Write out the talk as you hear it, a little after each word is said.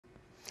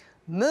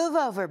Move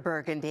over,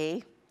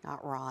 Burgundy.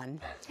 Not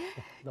Ron.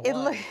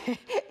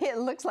 It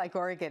looks like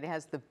Oregon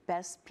has the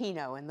best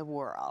Pinot in the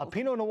world. A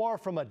Pinot Noir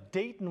from a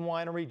Dayton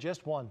winery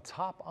just won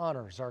top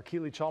honors. Our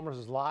Keely Chalmers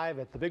is live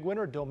at the big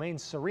winner, Domaine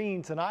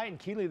Serene, tonight. And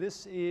Keely,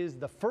 this is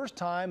the first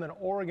time an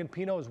Oregon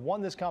Pinot has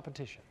won this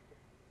competition.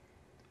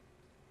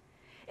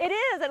 It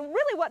is, and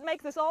really what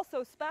makes this all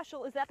so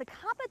special is that the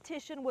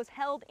competition was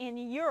held in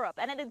Europe,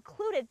 and it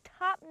included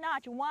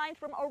top-notch wines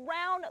from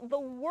around the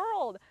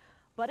world.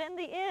 But in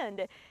the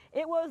end,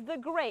 it was the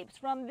grapes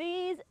from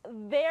these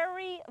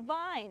very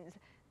vines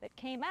that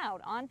came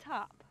out on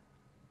top.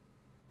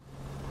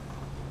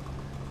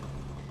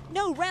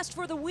 No rest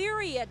for the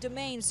weary at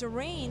Domaine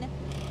Serene.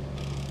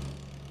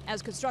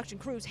 As construction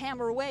crews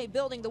hammer away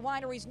building the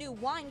winery's new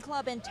wine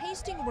club and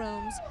tasting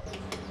rooms,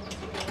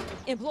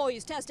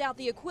 employees test out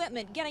the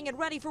equipment, getting it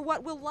ready for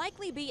what will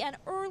likely be an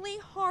early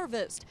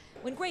harvest.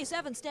 When Grace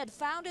Evanstead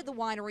founded the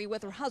winery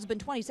with her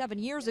husband 27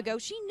 years ago,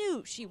 she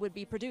knew she would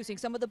be producing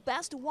some of the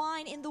best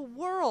wine in the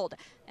world.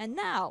 And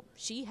now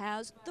she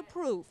has the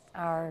proof.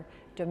 Our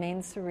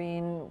Domaine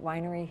Serene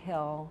Winery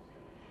Hill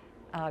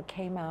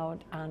came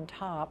out on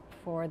top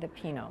for the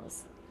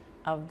Pinots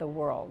of the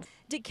world.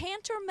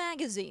 Decanter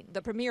Magazine,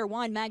 the premier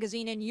wine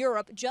magazine in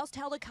Europe, just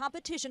held a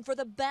competition for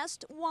the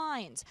best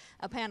wines.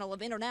 A panel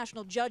of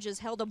international judges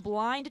held a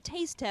blind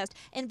taste test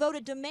and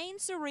voted Domaine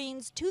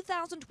Serene's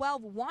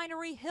 2012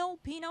 Winery Hill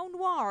Pinot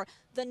Noir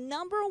the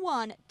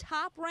 #1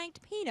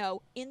 top-ranked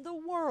Pinot in the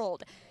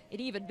world. It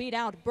even beat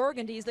out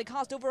Burgundies that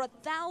cost over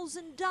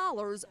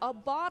 $1,000 a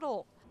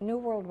bottle. New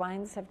World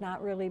wines have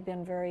not really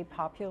been very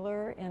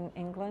popular in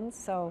England,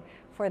 so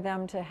for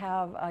them to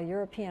have a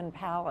European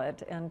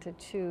palate and to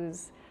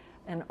choose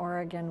an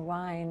Oregon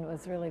wine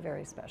was really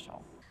very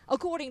special.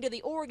 According to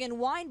the Oregon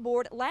Wine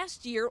Board,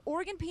 last year,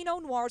 Oregon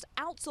Pinot Noirs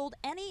outsold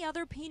any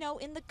other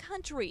Pinot in the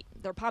country,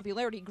 their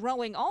popularity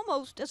growing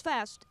almost as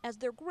fast as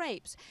their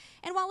grapes.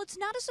 And while it's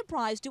not a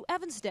surprise to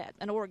Evanstead,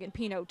 an Oregon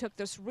Pinot took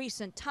this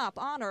recent top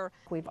honor.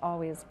 We've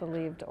always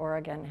believed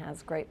Oregon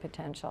has great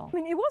potential. I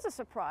mean, it was a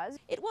surprise.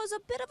 It was a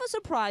bit of a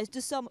surprise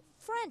to some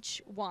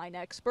French wine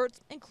experts,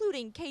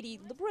 including Katie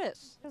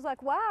Lebris. It was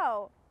like,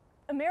 wow.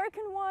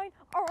 American wine,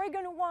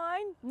 Oregon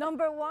wine,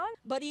 #1.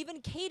 But even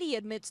Katie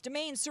admits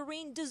Domaine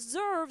Serene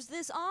deserves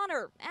this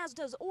honor, as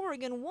does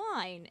Oregon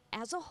wine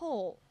as a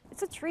whole.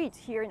 It's a treat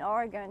here in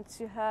Oregon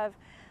to have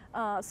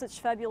such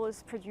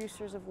fabulous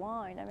producers of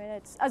wine. I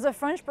mean, as a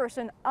French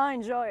person, I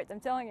enjoy it, I'm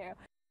telling you.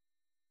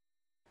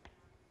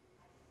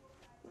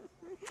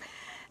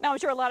 Now, I'm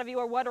sure a lot of you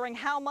are wondering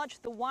how much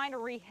the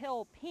Winery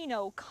Hill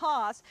Pinot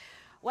costs.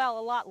 Well,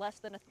 a lot less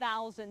than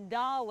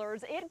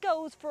 $1,000. It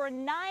goes for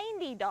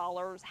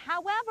 $90.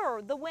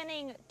 However, the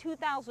winning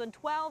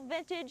 2012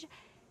 vintage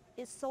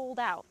is sold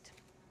out.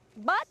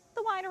 But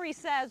the winery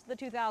says the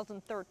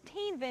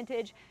 2013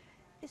 vintage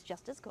is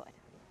just as good.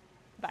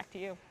 Back to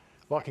you.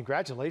 Well,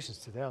 congratulations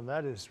to them.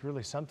 That is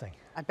really something.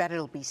 I bet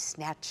it'll be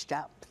snatched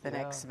up the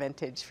next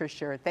vintage for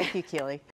sure. Thank you, Keely.